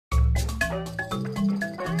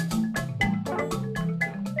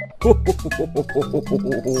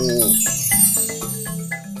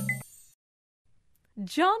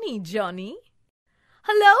Johnny, Johnny.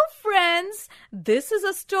 Hello, friends. This is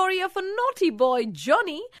a story of a naughty boy,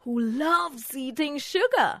 Johnny, who loves eating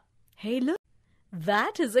sugar. Hey, look.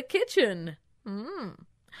 That is a kitchen.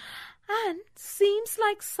 And seems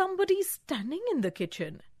like somebody's standing in the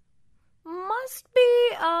kitchen. Must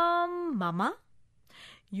be, Mama.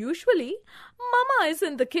 Usually, Mama is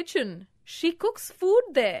in the kitchen. She cooks food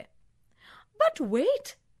there. But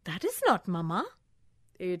wait, that is not Mama.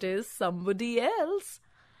 It is somebody else.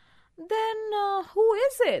 Then who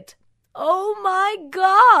is it? Oh my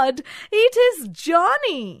God! It is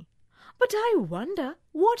Johnny! But I wonder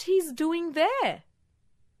what he's doing there.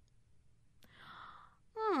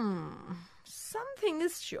 Something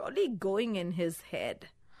is surely going in his head.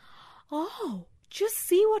 Oh, just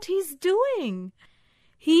see what he's doing.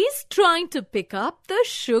 He's trying to pick up the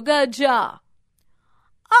sugar jar.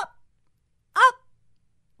 Up, up,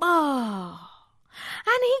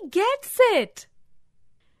 and he gets it.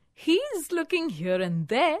 He's looking here and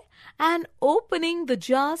there and opening the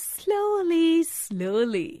jar slowly,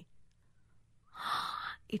 slowly.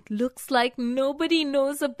 It looks like nobody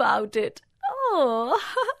knows about it.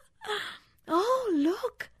 Oh,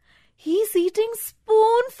 look. He's eating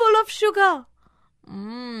spoonful of sugar.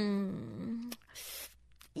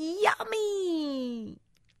 Yummy.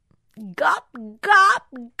 Gulp, gulp,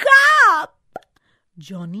 gulp.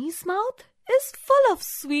 Johnny's mouth is full of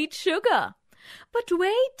sweet sugar. But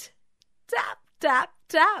wait. Tap, tap,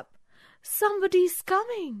 tap. Somebody's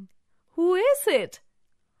coming. Who is it?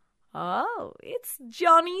 Oh, it's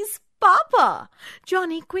Johnny's Papa.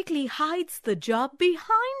 Johnny quickly hides the jar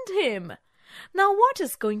behind him. Now what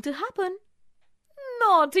is going to happen?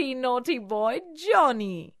 Naughty, naughty boy,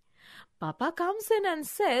 Johnny. Papa comes in and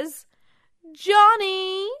says,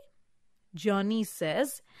 Johnny. Johnny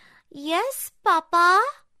says, Yes, Papa.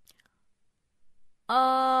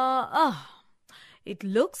 It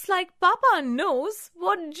looks like Papa knows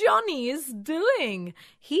what Johnny is doing.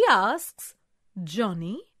 He asks,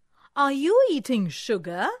 Johnny, are you eating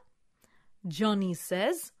sugar? Johnny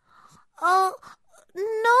says, No,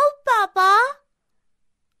 Papa.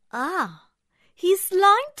 He's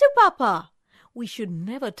lying to Papa. We should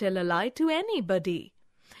never tell a lie to anybody.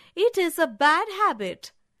 It is a bad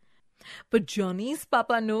habit. But Johnny's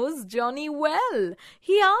Papa knows Johnny well.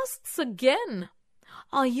 He asks again,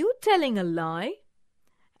 Are you telling a lie?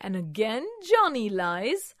 And again Johnny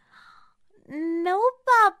lies. No,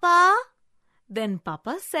 Papa. Then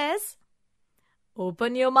Papa says,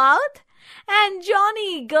 Open your mouth. And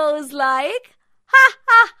Johnny goes like, Ha,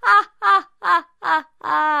 ha, ha, ha, ha, ha,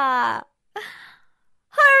 ha.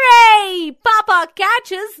 Hooray! Papa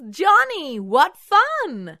catches Johnny. What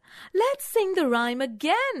fun! Let's sing the rhyme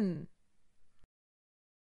again.